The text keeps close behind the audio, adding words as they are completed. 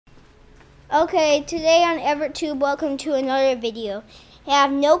Okay, today on EverTube, welcome to another video. I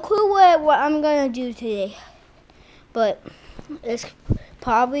have no clue what I'm gonna do today, but it's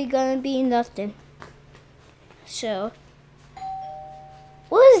probably gonna be nothing. So,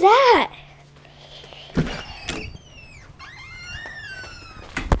 what is that?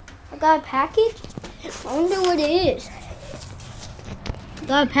 I got a package? I wonder what it is. I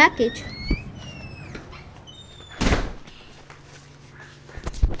got a package.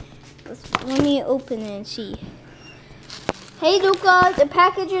 Let me open it and see. Hey Luca, the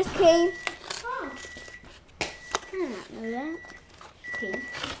package just came. Oh, I did not know that. Okay.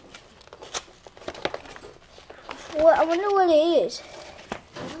 Well, I wonder what it is.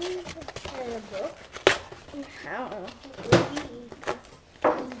 A book? I don't know.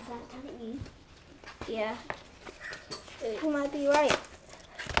 Is that tiny? Yeah. You might be right.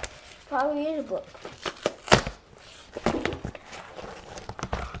 Probably is a book.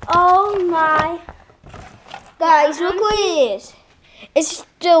 Oh my. Guys, look what it is. It's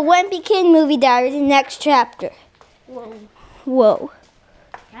the Wimpy Kid movie diary, the next chapter. Whoa. Whoa.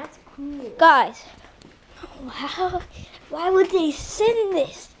 That's cool. Guys, why would they send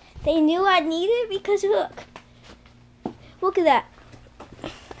this? They knew I'd need it because look. Look at that.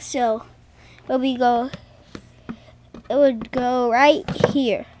 So, it would go right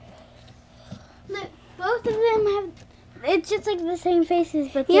here. Look, both of them have, it's just like the same faces,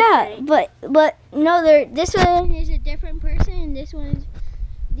 but Yeah, different. but no, this one is a different person, and these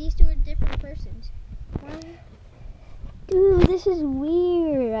two are different persons. Dude, this is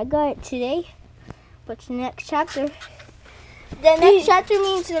weird. I got it today. What's the next chapter? The next chapter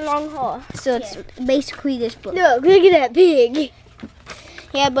means the long haul. So it's basically this book. Look at that pig.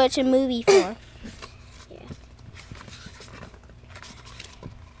 Yeah, but it's a movie form.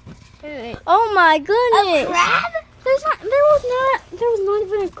 Oh my goodness! A crab? There was not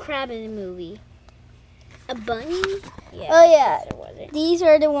even a crab in the movie. A bunny? Yeah. Oh yeah. There wasn't. These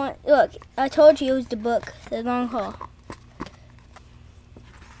are the ones. Look, I told you it was the book, the long haul.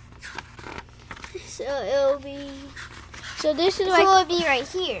 So it'll be. So this is So like. it'll be right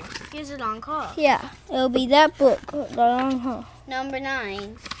here. Here's a long call. Yeah, it'll be that book, the long haul. Number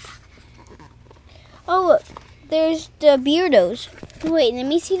 9. Oh look, there's the Beardos Wait, let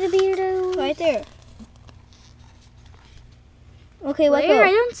me see the Beardos. right there. Okay, what? Where?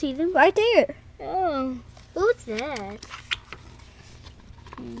 I don't see them. Right there. Oh, what's that?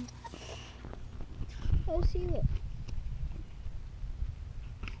 Oh, see look.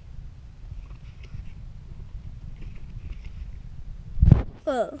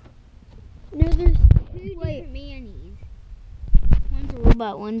 Oh. No, there's 2 Wait. different Mannies. One's a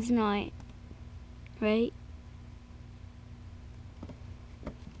robot, one's not. Right?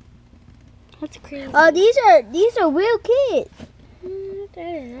 That's crazy. Oh, these are real kids.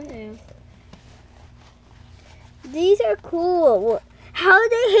 These are cool. How do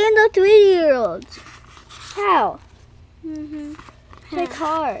they handle 3-year-olds? How? Mm-hmm. Like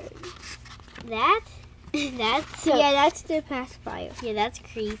hard. That? That's so. Yeah, that's the pacifier. Yeah, that's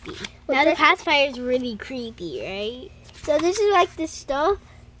creepy. But Now the this- pacifier is really creepy, right? So this is like the stuff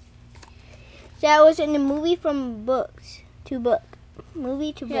that was in the movie from books to book.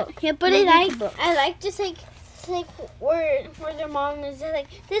 Movie to book. Yeah, but Movie I to book. like just like where their mom is like,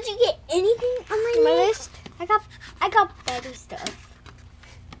 did you get anything on My my list? I got better stuff.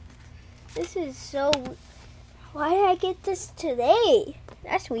 This is so. Why did I get this today?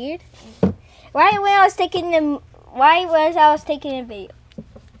 That's weird. Right when I was taking the video.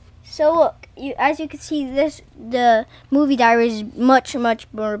 So look, as you can see, the movie diary is much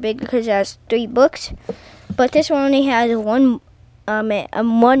more big because it has 3 books, but this one only has one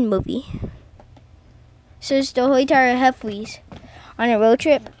movie. So it's the whole entire Hefwees on a road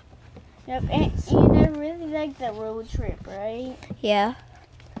trip. Yep, and I really like that road trip, right? Yeah.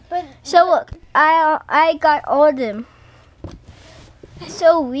 But So look, I got all of them.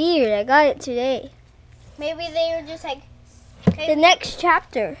 So weird. I got it today. maybe they were just like, The next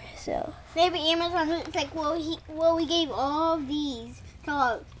chapter. So maybe Amazon was like, well, we gave all of these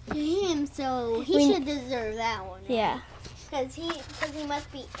to him, so he We- should deserve that one. yeah. Because he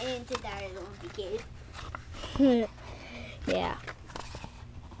must be into Diary of the Wimpy Kid. Yeah.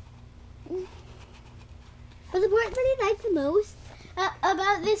 But the part that I like the most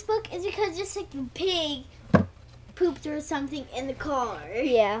about this book is because just like the pig pooped or something in the car.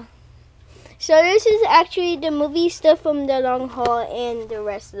 Yeah. So this is actually the movie stuff from the long haul and the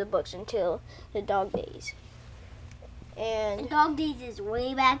rest of the books until the Dog Days. And Dog Days is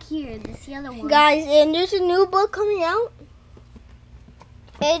way back here. This the other one. guys, and there's a new book coming out.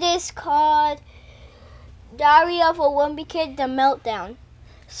 It is called Diary of a Wimpy Kid: The Meltdown.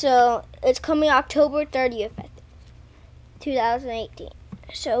 So it's coming October 30th, 2018.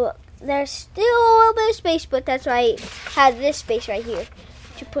 So look, there's still a little bit of space, but that's why I have this space right here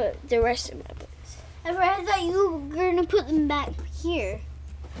to put the rest of my books. I thought you were gonna put them back here.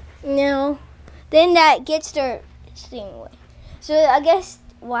 No, then that gets their thing away. So I guess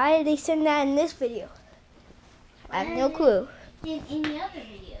why did they send that in this video? I have no clue. In any other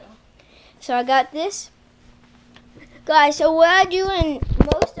video. So I got this. Guys, so what I do in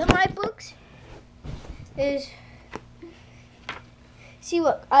most of my books is, see,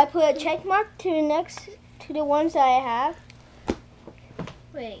 look, I put a check mark to the ones that I have.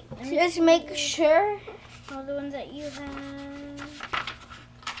 Wait. Just make sure. All the ones that you have.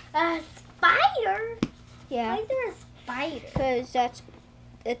 A spider? Yeah, Why is there a spider? because that's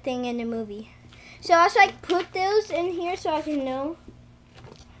the thing in the movie. So I just like put those in here so I can know.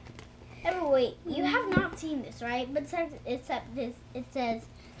 Wait, you have not seen this, right? But it says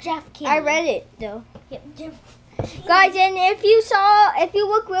Jeff Kinney. I read it though. Yep, Jeff. Guys, and if you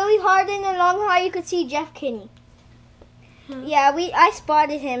look really hard in the long haul, you could see Jeff Kinney. Yeah, I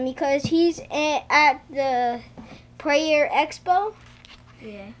spotted him because he's at the Prayer Expo.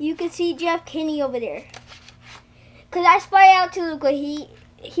 Yeah. You can see Jeff Kinney over there. Cause I spotted out too. Look,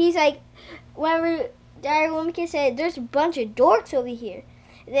 he's like, whenever Diary of a Wimpy Kid said, "There's a bunch of dorks over here."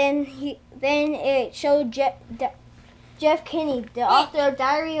 Then it showed Jeff Kinney, the author of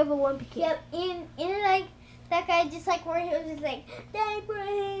Diary of a Wimpy Kid. Yep, and like that guy just like where he was just like Diaper,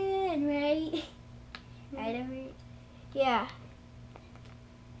 right? Right over. Yeah.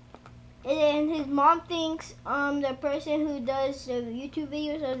 And then his mom thinks the person who does the YouTube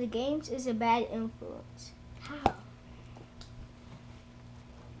videos of the games is a bad influence. How?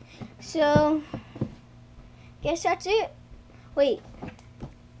 So, guess that's it. Wait,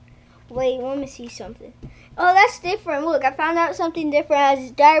 let me see something. Oh, that's different. Look, I found out something different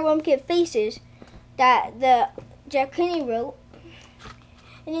as Diary of a Wimpy Kid faces that the Jeff Kinney wrote.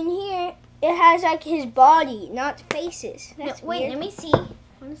 And in here, it has like his body, not faces. That's Wait, weird. let me see.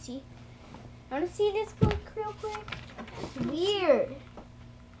 I want to see this book real quick. It's weird.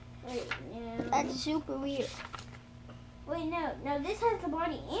 Wait, no. That's super weird. Wait, no, this has the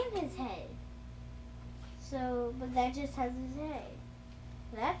body and his head. So, but that just has his head.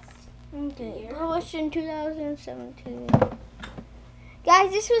 That's Okay, weird. published in 2017.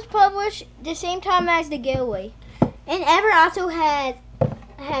 Guys, this was published the same time as the giveaway. And Ever also has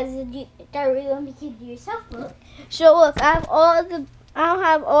a Diary of a Wimpy Kid Do Yourself book. So look, I don't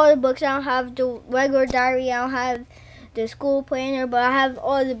have all the books. I don't have the regular diary. I don't have the school planner, but I have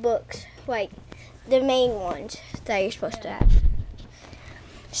all the books, like the main ones that you're supposed to have.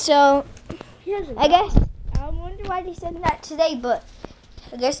 So I guess I wonder why they sent that today, but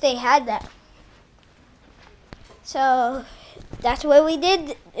I guess they had that. So that's what we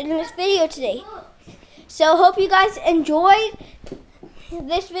did in this video today. So hope you guys enjoyed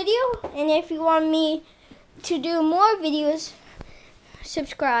this video, and if you want me to do more videos,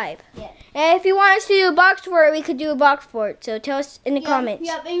 subscribe. Yeah. And if you want us to do a box for it, we could do a box for it. So tell us in the comments.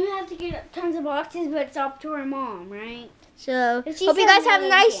 Yep, and you have to get tons of boxes, but it's up to our mom, right? So If she hope you says guys have no, a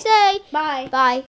then we nice day. Bye. Bye.